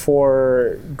only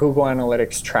for Google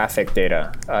Analytics traffic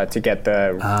data to get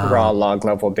the raw log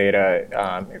level data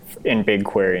in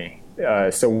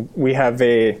BigQuery. So we have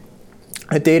a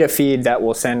data feed that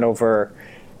will send over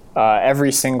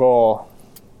every single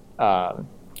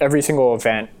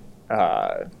event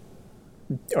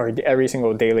or every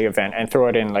single daily event, and throw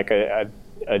it in like a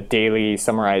daily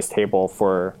summarized table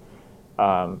for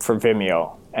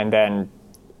Vimeo. And then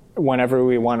whenever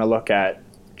we want to look at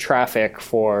traffic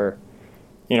for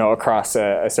across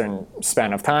a certain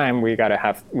span of time, we got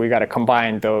to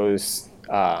combine those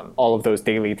all of those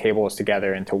daily tables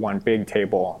together into one big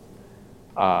table.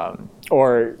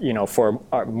 Or for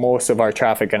most of our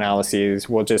traffic analyses,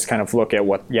 we'll just kind of look at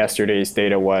what yesterday's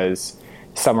data was,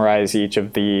 summarize each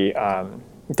of the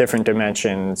different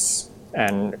dimensions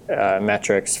and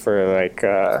metrics for like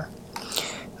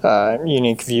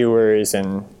unique viewers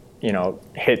and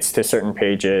hits to certain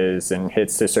pages and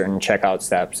hits to certain checkout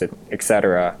steps,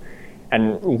 etc.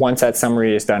 And once that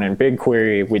summary is done in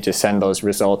BigQuery, we just send those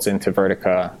results into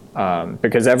Vertica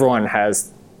because everyone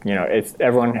has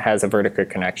everyone has a Vertica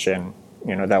connection,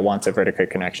 that wants a Vertica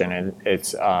connection, and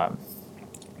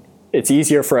it's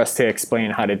easier for us to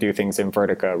explain how to do things in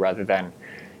Vertica rather than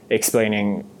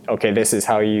explaining, okay, this is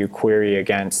how you query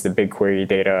against the BigQuery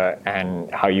data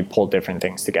and how you pull different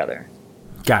things together.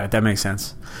 Got it. That makes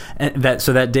sense. And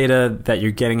so that data that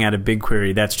you're getting out of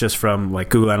BigQuery, that's just from like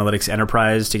Google Analytics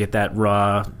Enterprise to get that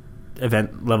raw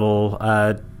event level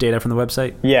data from the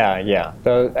website? Yeah.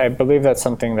 So I believe that's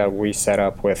something that we set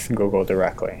up with Google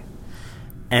directly.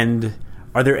 And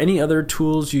are there any other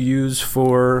tools you use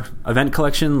for event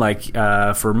collection, like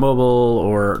for mobile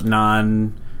or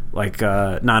non-web?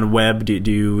 Do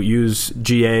you use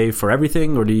GA for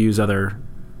everything, or do you use other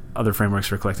frameworks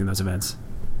for collecting those events?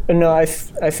 No, I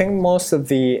think most of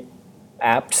the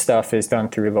app stuff is done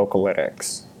through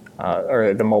Localytics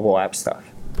or the mobile app stuff.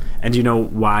 And do you know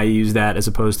why you use that as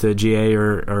opposed to GA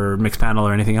or Mixpanel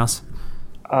or anything else?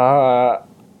 I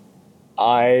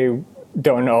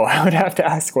don't know. I would have to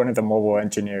ask one of the mobile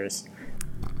engineers.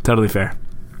 Totally fair.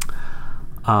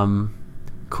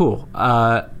 Cool.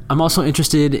 I'm also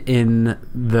interested in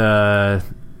the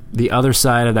other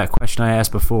side of that question I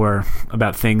asked before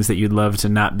about things that you'd love to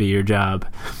not be your job.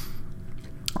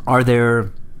 Are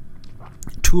there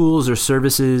tools or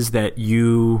services that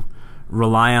you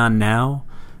rely on now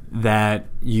that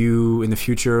you in the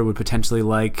future would potentially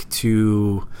like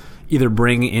to either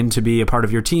bring in to be a part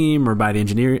of your team or by the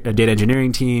data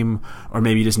engineering team, or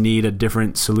maybe you just need a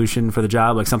different solution for the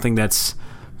job, like something that's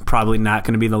probably not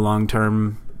going to be the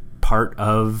long-term part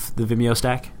of the Vimeo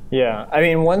stack? Yeah, I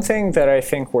mean, one thing that I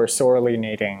think we're sorely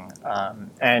needing,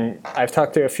 and I've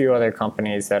talked to a few other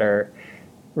companies that are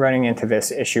running into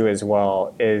this issue as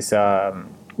well, is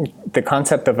the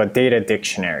concept of a data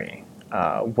dictionary,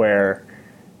 where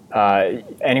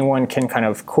anyone can kind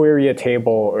of query a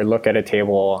table or look at a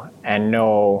table and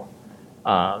know,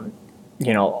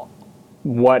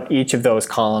 what each of those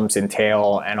columns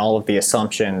entail and all of the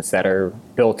assumptions that are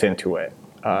built into it.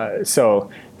 So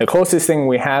the closest thing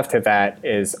we have to that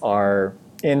is our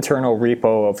internal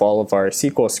repo of all of our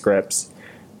SQL scripts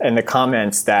and the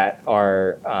comments that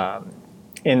are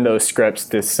in those scripts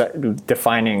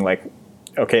defining like,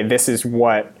 okay, this is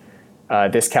what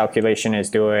this calculation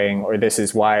is doing, or this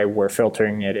is why we're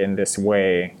filtering it in this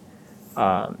way.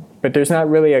 But there's not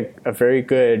really a very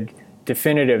good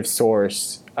definitive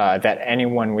source that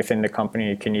anyone within the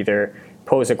company can either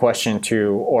pose a question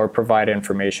to or provide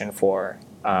information for,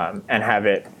 and have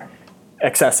it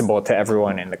accessible to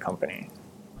everyone in the company.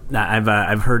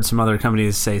 I've heard some other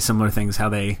companies say similar things, how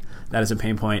that is a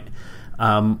pain point.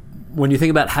 When you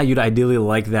think about how you'd ideally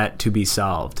like that to be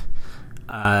solved,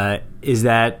 Is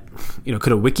that,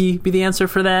 could a wiki be the answer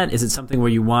for that? Is it something where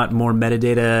you want more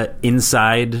metadata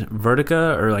inside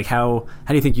Vertica, or like how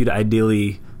do you think you'd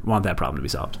ideally want that problem to be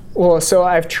solved? Well, so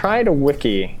I've tried a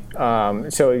wiki,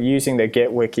 so using the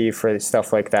Git wiki for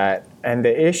stuff like that. And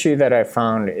the issue that I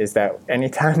found is that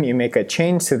anytime you make a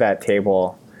change to that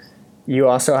table, you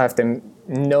also have to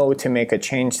know to make a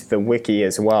change to the wiki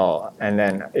as well. And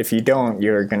then if you don't,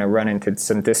 you're going to run into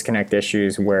some disconnect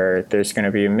issues where there's going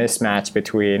to be a mismatch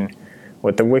between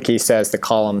what the wiki says the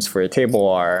columns for a table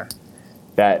are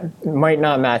that might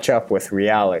not match up with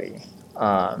reality.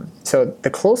 So the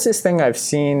closest thing I've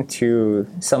seen to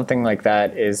something like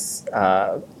that is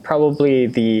probably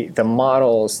the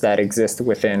models that exist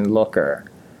within Looker,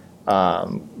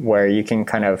 where you can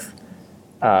kind of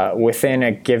within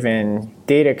a given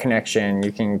data connection,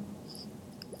 you can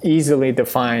easily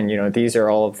define, these are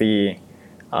all of the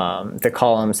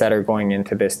columns that are going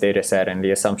into this data set and the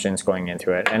assumptions going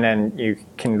into it. And then you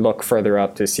can look further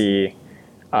up to see,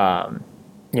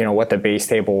 what the base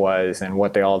table was and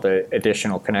what all the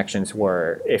additional connections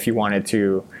were if you wanted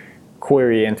to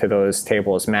query into those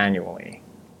tables manually.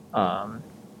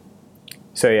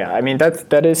 So yeah, I mean,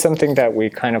 that is something that we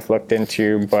kind of looked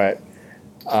into, but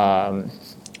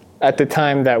at the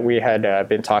time that we had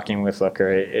been talking with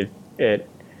Looker, it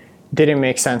didn't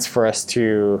make sense for us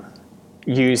to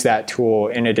use that tool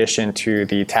in addition to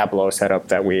the Tableau setup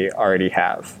that we already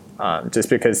have, just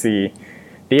because the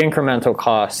incremental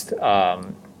cost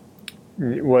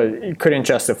couldn't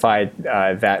justify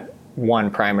that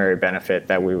one primary benefit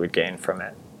that we would gain from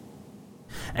it.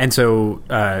 And so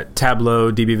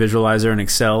Tableau, DB Visualizer, and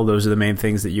Excel, those are the main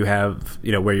things that you have,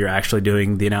 where you're actually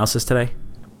doing the analysis today?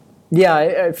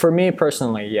 Yeah, for me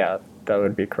personally, yeah, that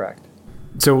would be correct.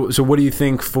 So what do you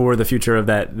think for the future of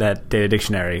that data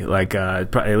dictionary? Like,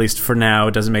 at least for now,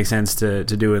 it doesn't make sense to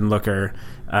do in Looker,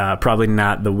 probably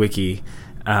not the wiki,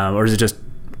 or is it just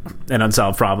an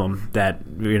unsolved problem that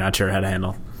you're not sure how to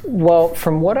handle? Well,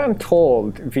 from what I'm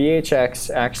told, VHX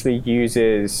actually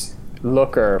uses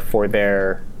Looker for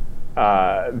their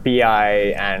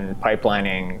BI and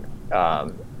pipelining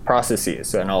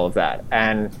processes and all of that.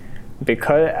 And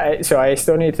so I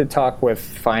still need to talk with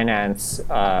finance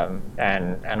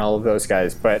and all of those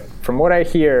guys. But from what I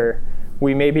hear,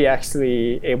 we may be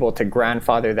actually able to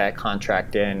grandfather that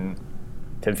contract in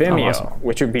to Vimeo, awesome.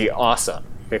 Which would be awesome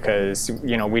because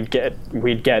we'd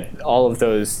get all of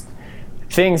those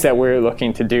things that we're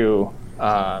looking to do.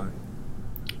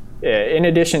 In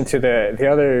addition to the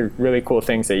other really cool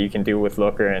things that you can do with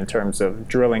Looker in terms of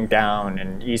drilling down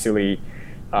and easily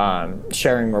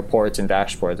sharing reports and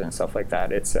dashboards and stuff like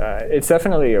that. It's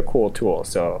definitely a cool tool.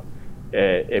 So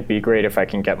it'd be great if I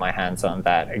can get my hands on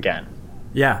that again.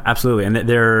 Yeah, absolutely. And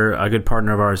they're a good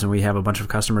partner of ours, and we have a bunch of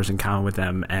customers in common with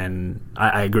them. And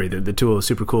I agree, the tool is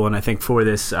super cool. And I think for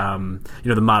this, the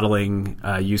modeling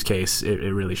use case,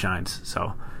 it really shines.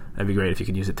 So that'd be great if you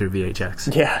could use it through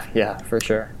VHX. Yeah, for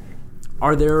sure.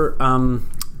 Are there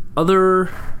other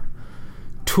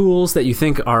tools that you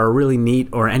think are really neat,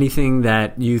 or anything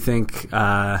that you think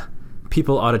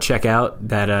people ought to check out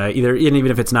that even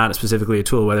if it's not specifically a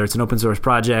tool, whether it's an open source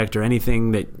project or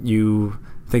anything that you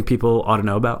think people ought to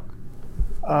know about?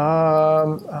 I'm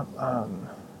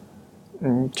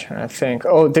trying to think.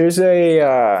 Oh, there was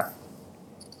a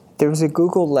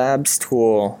Google Labs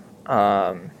tool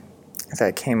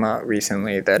that came out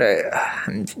recently that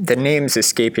the name's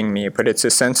escaping me, but it's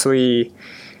essentially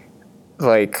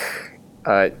like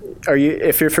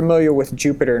if you're familiar with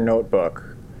Jupyter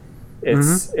Notebook,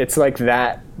 it's like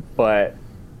that, but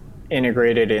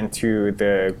integrated into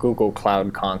the Google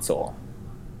Cloud Console.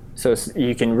 So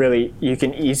you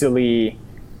can easily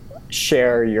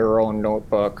share your own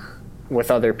notebook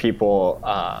with other people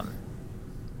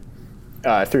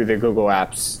through the Google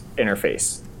Apps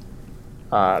interface.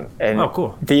 And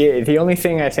cool. The only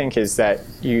thing I think is that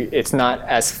it's not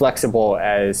as flexible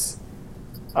as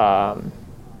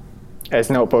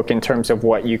Notebook in terms of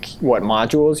what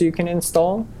modules you can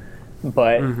install,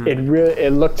 but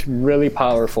it looked really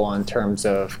powerful in terms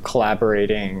of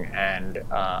collaborating and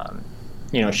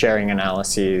sharing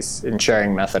analyses and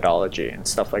sharing methodology and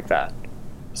stuff like that.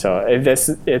 So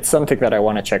it's something that I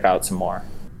want to check out some more.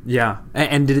 Yeah,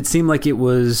 and did it seem like it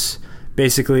was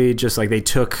basically just like they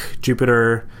took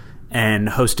Jupyter and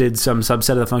hosted some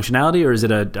subset of the functionality, or is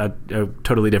it a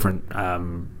totally different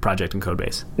project and code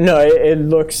base? No, it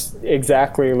looks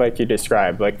exactly like you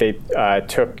described. Like they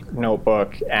took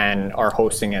Notebook and are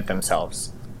hosting it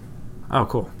themselves. Oh,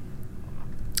 cool.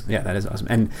 Yeah, that is awesome.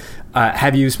 And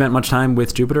have you spent much time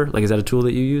with Jupyter? Like, is that a tool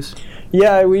that you use?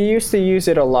 Yeah, we used to use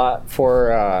it a lot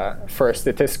for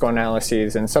statistical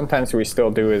analyses, and sometimes we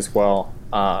still do as well.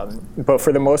 But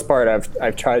for the most part,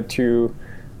 I've tried to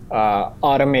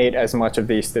automate as much of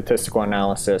the statistical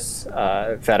analysis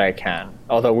that I can,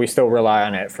 although we still rely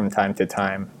on it from time to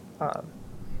time.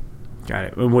 Got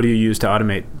it. What do you use to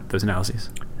automate those analyses?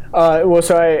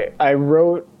 So I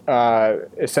wrote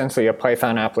essentially a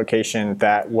Python application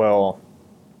that will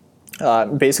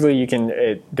basically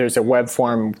there's a web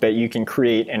form that you can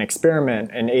create an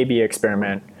experiment, an A/B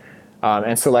experiment,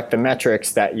 and select the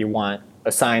metrics that you want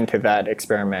assigned to that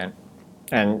experiment,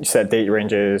 and set date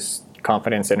ranges,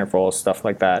 confidence intervals, stuff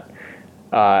like that.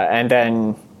 And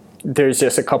then there's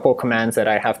just a couple commands that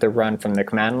I have to run from the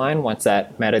command line once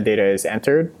that metadata is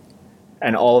entered,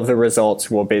 and all of the results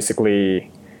will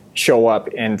basically show up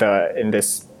in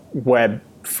this web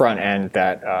front end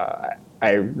that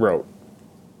I wrote.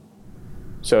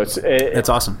 So that's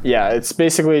awesome. Yeah, it's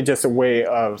basically just a way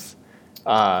of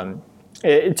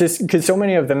just because so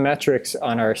many of the metrics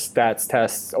on our stats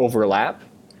tests overlap,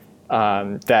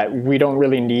 that we don't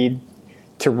really need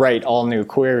to write all new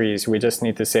queries. We just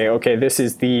need to say, okay, this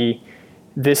is the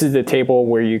table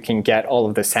where you can get all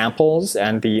of the samples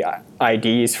and the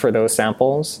IDs for those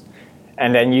samples,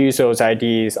 and then use those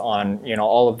IDs on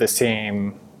all of the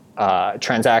same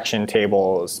transaction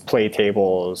tables, play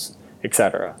tables,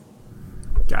 etc.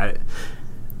 Got it.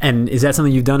 And is that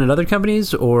something you've done at other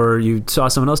companies, or you saw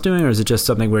someone else doing, or is it just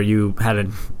something where you had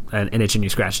an itch and you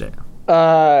scratched it?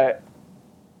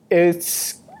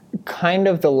 It's kind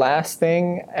of the last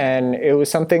thing, and it was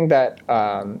something that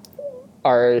our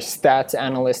stats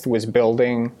analyst was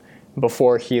building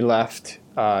before he left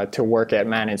to work at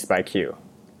Managed by Q.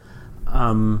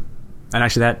 And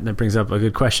actually that brings up a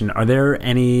good question. Are there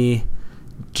any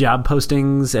job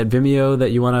postings at Vimeo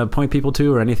that you want to point people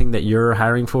to, or anything that you're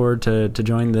hiring for to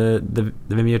join the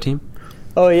Vimeo team?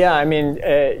 Oh yeah, I mean,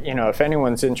 if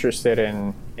anyone's interested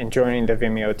in joining the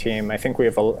Vimeo team, I think we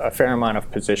have a fair amount of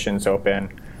positions open.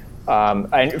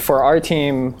 For our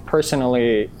team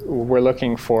personally, we're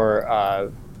looking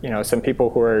for some people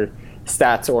who are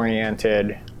stats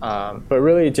oriented, but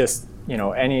really just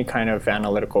any kind of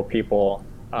analytical people.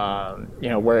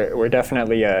 We're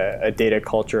definitely a data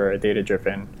culture, a data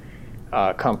driven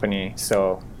company.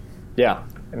 So yeah,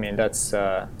 I mean that's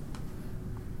what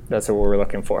we're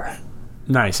looking for.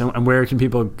 Nice. And where can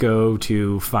people go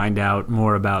to find out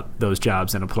more about those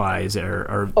jobs and apply? Is there,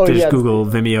 or Google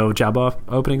Vimeo job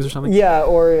openings or something? Yeah,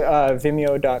 or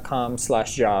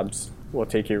vimeo.com/jobs will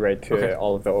take you right to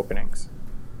all of the openings.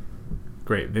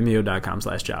 Great.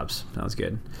 Vimeo.com/jobs. Sounds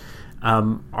good.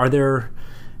 Are there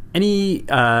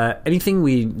anything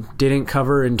we didn't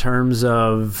cover in terms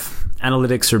of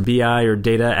analytics or BI or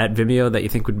data at Vimeo that you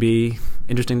think would be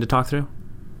interesting to talk through?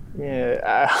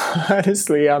 Yeah,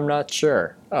 honestly, I'm not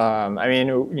sure. I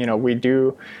mean, we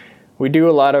do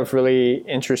a lot of really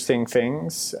interesting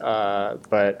things,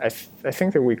 but I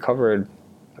think that we covered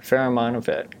a fair amount of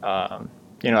it.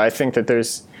 I think that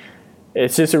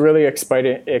it's just a really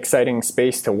exciting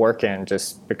space to work in,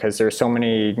 just because there's so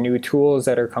many new tools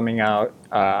that are coming out.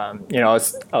 I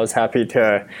was happy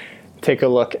to take a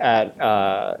look at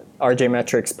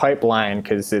RJMetrics pipeline,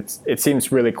 because it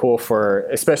seems really cool for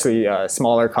especially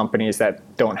smaller companies that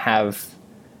don't have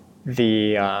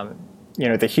the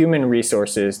the human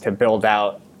resources to build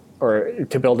out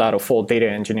a full data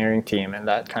engineering team and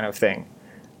that kind of thing.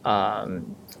 I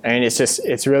mean,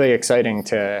 it's really exciting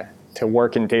to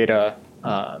work in data,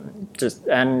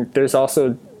 and there's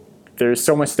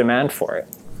so much demand for it.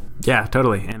 Yeah,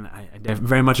 totally, and I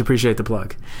very much appreciate the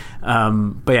plug.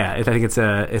 But yeah, I think it's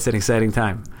an exciting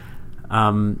time.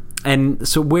 And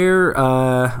so where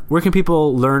can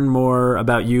people learn more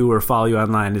about you or follow you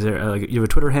online? Is there you have a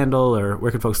Twitter handle, or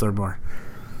where can folks learn more?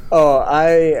 Oh,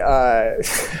 I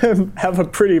have a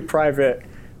pretty private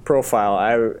profile.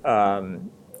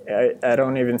 I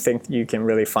don't even think you can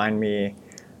really find me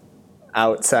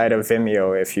outside of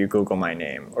Vimeo if you Google my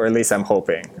name, or at least I'm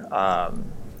hoping.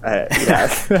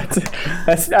 That's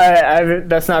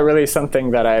not really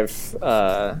something that I've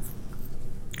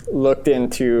looked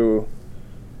into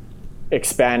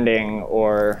expanding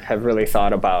or have really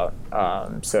thought about.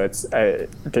 So I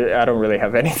don't really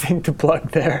have anything to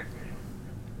plug there.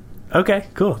 Okay,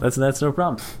 cool. That's no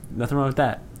problem. Nothing wrong with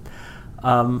that.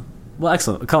 Well,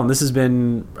 excellent. Cullen, this has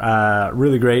been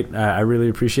really great. I really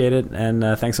appreciate it, and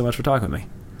thanks so much for talking with me.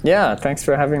 Yeah, thanks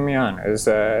for having me on. It was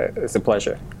a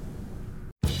pleasure.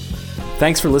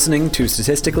 Thanks for listening to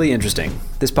Statistically Interesting.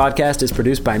 This podcast is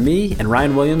produced by me and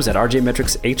Ryan Williams at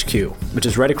RJMetrics HQ, which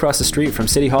is right across the street from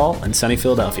City Hall in sunny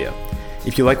Philadelphia.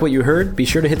 If you like what you heard, be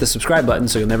sure to hit the subscribe button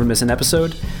so you'll never miss an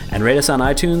episode, and rate us on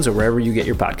iTunes or wherever you get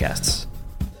your podcasts.